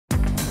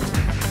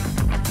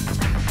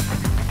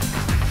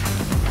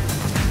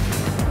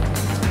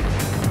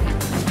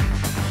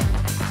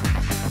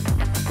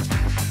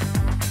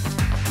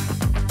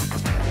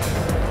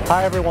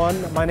Hi everyone,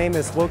 my name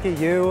is Wilkie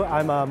Yu.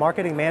 I'm a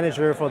marketing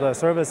manager for the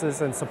services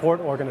and support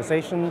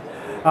organization.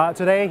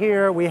 Today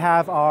here we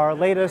have our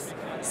latest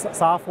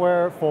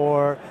software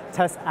for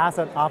test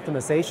asset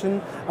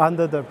optimization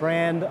under the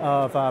brand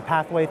of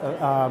PathWave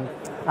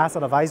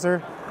Asset Advisor.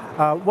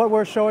 What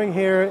we're showing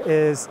here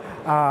is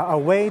a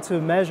way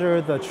to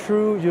measure the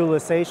true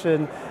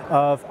utilization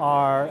of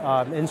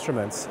our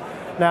instruments.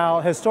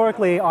 Now,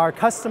 historically, our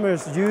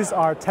customers use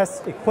our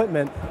test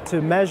equipment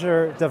to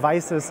measure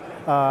devices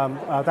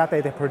that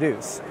they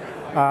produce.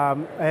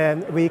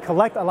 And we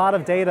collect a lot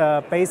of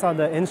data based on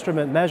the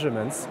instrument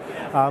measurements,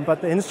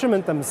 but the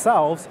instrument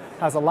themselves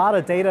has a lot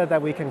of data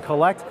that we can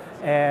collect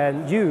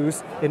and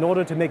use in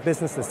order to make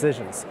business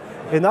decisions.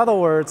 In other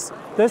words,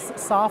 this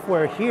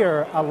software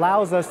here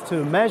allows us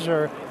to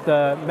measure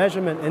the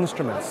measurement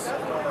instruments.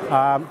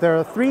 There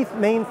are three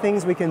main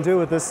things we can do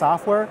with this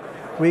software.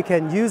 We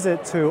can use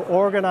it to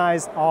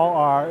organize all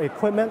our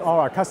equipment, all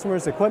our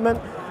customers'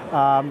 equipment,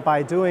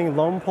 by doing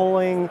loan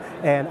pulling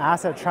and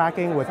asset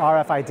tracking with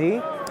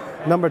RFID.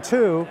 Number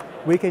two,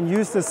 we can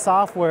use this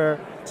software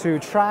to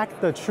track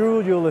the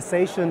true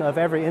utilization of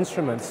every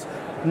instrument.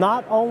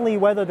 Not only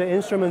whether the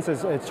instrument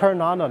is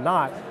turned on or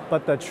not,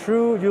 but the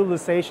true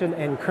utilization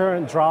and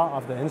current draw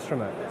of the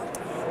instrument.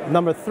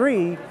 Number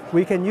three,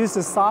 we can use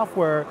this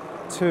software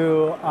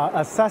to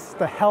assess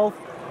the health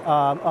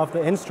of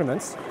the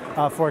instruments.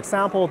 For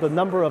example, the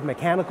number of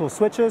mechanical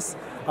switches,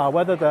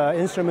 whether the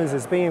instrument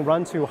is being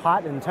run too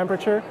hot in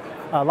temperature,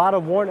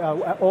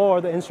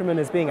 or the instrument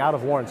is being out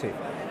of warranty.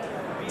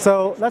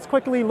 So let's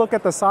quickly look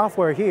at the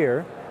software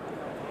here.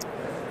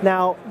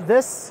 Now,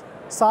 this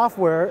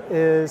software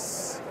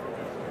is,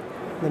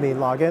 let me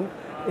log in,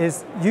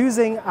 is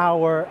using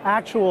our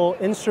actual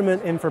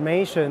instrument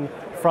information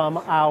from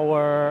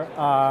our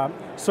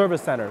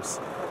service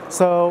centers.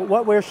 So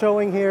what we're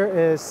showing here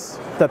is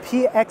the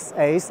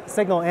PXA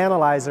signal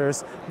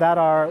analyzers that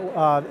are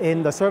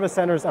in the service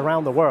centers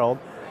around the world.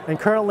 And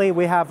currently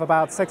we have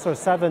about 6 or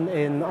 7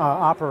 in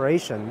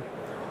operation.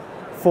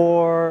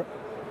 For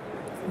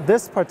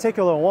this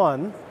particular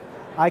one,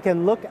 I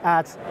can look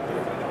at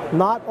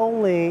not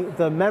only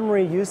the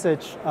memory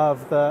usage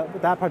of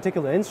that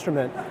particular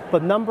instrument,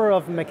 but number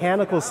of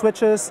mechanical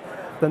switches,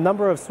 the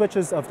number of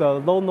switches of the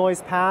low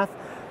noise path.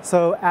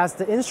 So as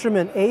the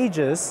instrument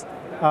ages,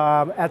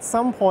 at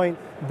some point,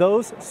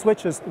 those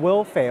switches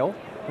will fail,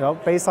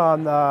 based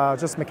on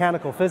just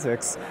mechanical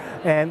physics.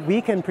 And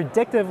we can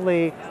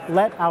predictively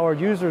let our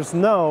users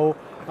know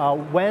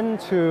when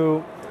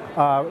to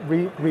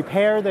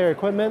repair their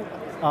equipment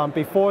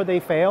before they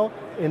fail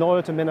in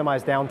order to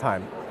minimize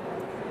downtime.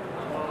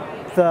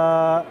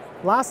 The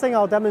last thing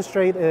I'll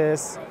demonstrate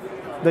is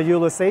the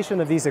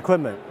utilization of these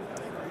equipment.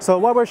 So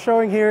what we're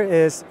showing here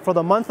is for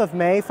the month of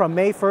May, from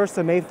May 1st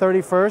to May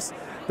 31st,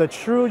 the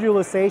true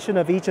utilization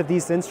of each of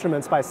these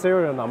instruments by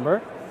serial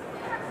number.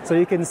 So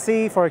you can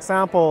see, for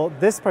example,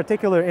 this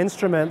particular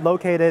instrument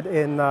located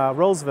in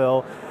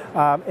Roseville,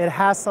 it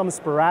has some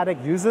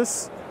sporadic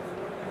uses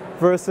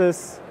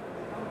versus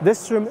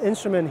this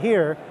instrument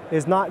here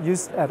is not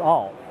used at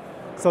all.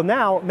 So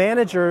now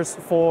managers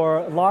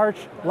for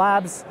large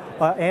labs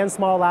and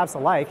small labs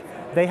alike,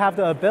 they have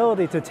the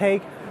ability to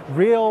take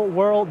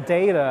real-world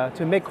data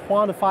to make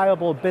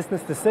quantifiable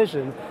business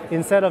decisions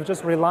instead of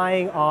just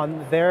relying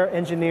on their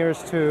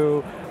engineers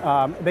to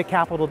make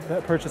capital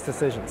purchase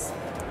decisions.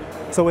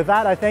 So with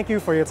that, I thank you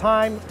for your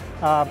time.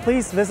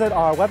 Please visit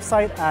our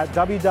website at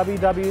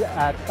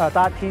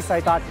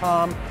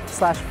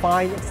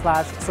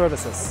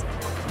www.keysight.com/find/services.